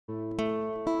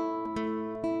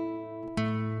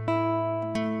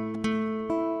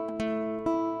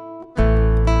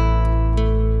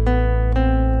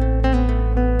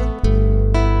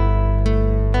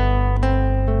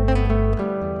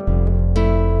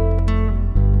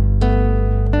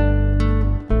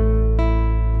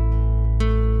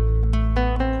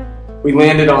we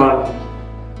landed on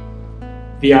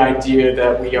the idea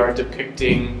that we are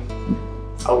depicting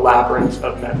a labyrinth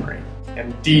of memory,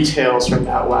 and details from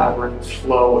that labyrinth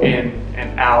flow in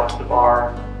and out of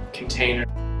our container.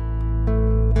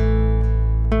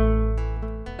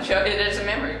 It is a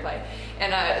memory play,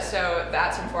 and so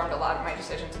that's informed a lot of my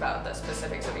decisions about the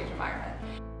specifics of each environment.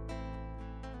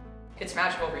 It's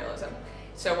magical realism,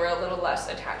 so we're a little less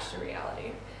attached to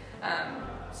reality.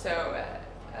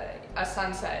 A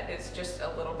sunset is just a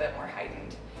little bit more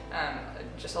heightened,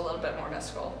 just a little bit more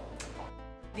mystical.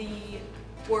 The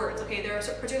words, okay, there are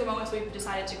particular moments we've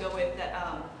decided to go with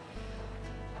that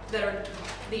that are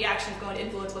the actions going to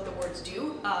influence what the words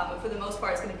do. But for the most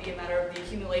part, it's going to be a matter of the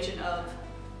accumulation of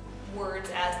words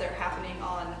as they're happening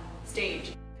on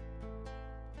stage.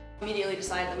 Immediately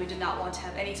decided that we did not want to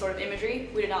have any sort of imagery.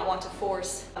 We did not want to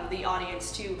force the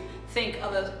audience to think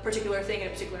of a particular thing in a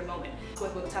particular moment.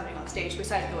 With what's happening on stage, we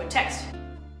decided to go with text.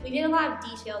 We did a lot of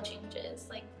detail changes,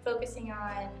 like focusing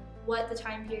on what the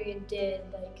time period did,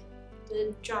 like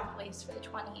the drop waist for the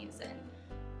 20s and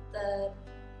the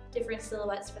different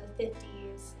silhouettes for the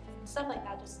 50s and stuff like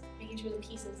that, just making sure the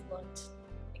pieces looked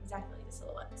exactly like the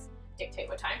silhouettes. Dictate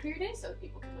what time period it is so that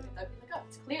people can look at that and be like, oh,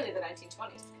 it's clearly the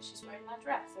 1920s because she's wearing that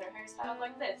dress and her hair's styled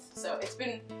like this. So it's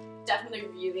been definitely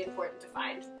really important to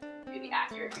find really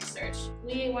accurate research.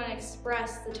 We want to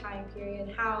express the time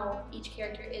period, how each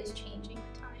character is changing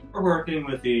the time. We're working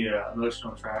with the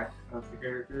emotional track of the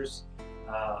characters.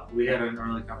 We had an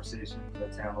early conversation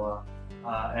with Tamilla,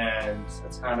 and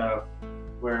that's kind of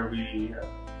where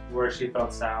she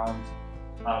felt sound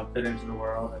fit into the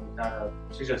world, and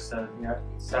she just said,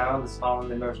 sound is following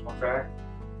the emotional track,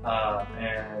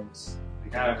 and we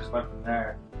kind of just went from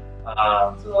there.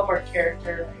 It's a little more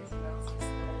character-based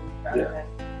rather than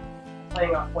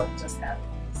playing off what just happened.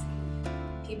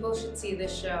 People should see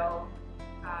this show,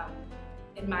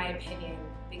 in my opinion,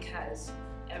 because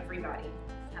everybody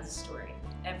has a story.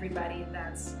 Everybody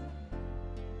that's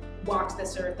walked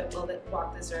this earth, that will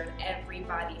walk this earth,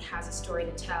 everybody has a story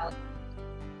to tell.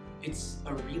 It's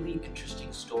a really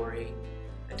interesting story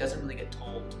that doesn't really get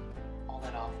told all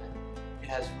that often. It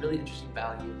has really interesting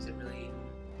values. It really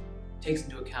takes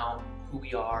into account who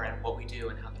we are and what we do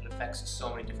and how that affects so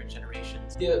many different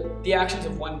generations. The actions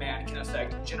of one man can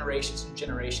affect generations and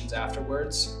generations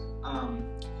afterwards.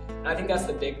 And I think that's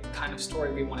the big kind of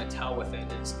story we want to tell with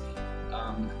it, is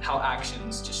how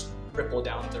actions just ripple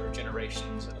down through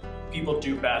generations. People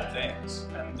do bad things,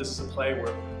 and this is a play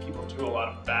where people do a lot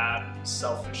of bad,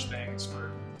 selfish things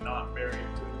for not very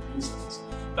good reasons.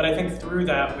 But I think through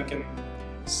that we can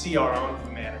see our own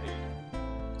humanity.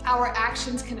 Our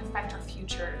actions can affect our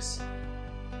futures,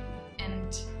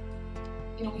 and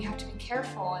we have to be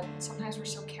careful, and sometimes we're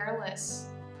so careless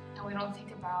and we don't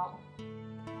think about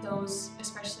those,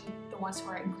 especially the ones who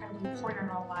are incredibly important in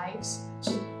our lives.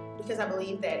 Because I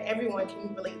believe that everyone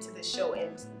can relate to this show in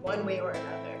one way or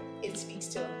another. It speaks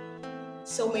to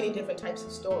so many different types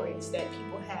of stories that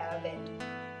people have, and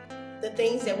the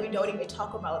things that we don't even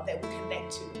talk about that we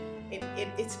connect to.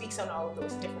 It speaks on all of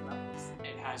those different levels.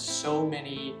 It has so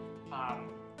many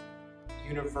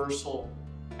universal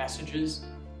messages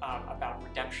about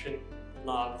redemption,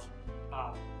 love,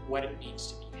 what it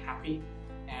means to be happy,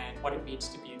 and what it means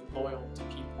to be loyal to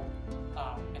people,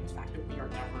 and the fact that we are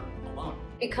never alone.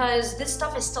 Because this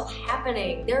stuff is still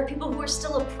happening. There are people who are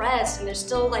still oppressed, and there's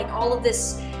still like all of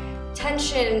this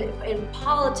tension in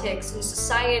politics and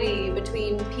society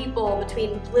between people,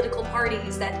 between political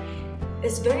parties that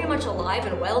is very much alive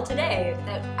and well today,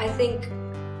 that I think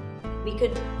we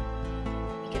could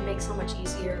make so much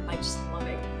easier by just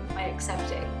loving, by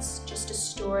accepting. It's just a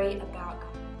story about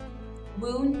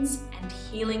wounds and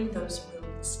healing those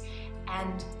wounds,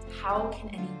 and how can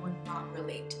anyone not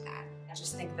relate to that? I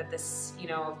just think that this,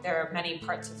 there are many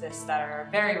parts of this that are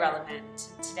very relevant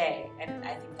today, and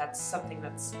I think that's something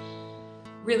that's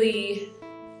really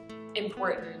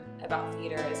important about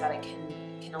theater, is that it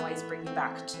can always bring you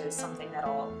back to something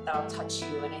that'll touch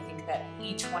you. And I think that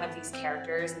each one of these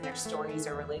characters and their stories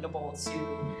are relatable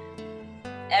to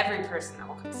every person that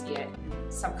will come see it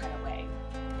in some kind of way.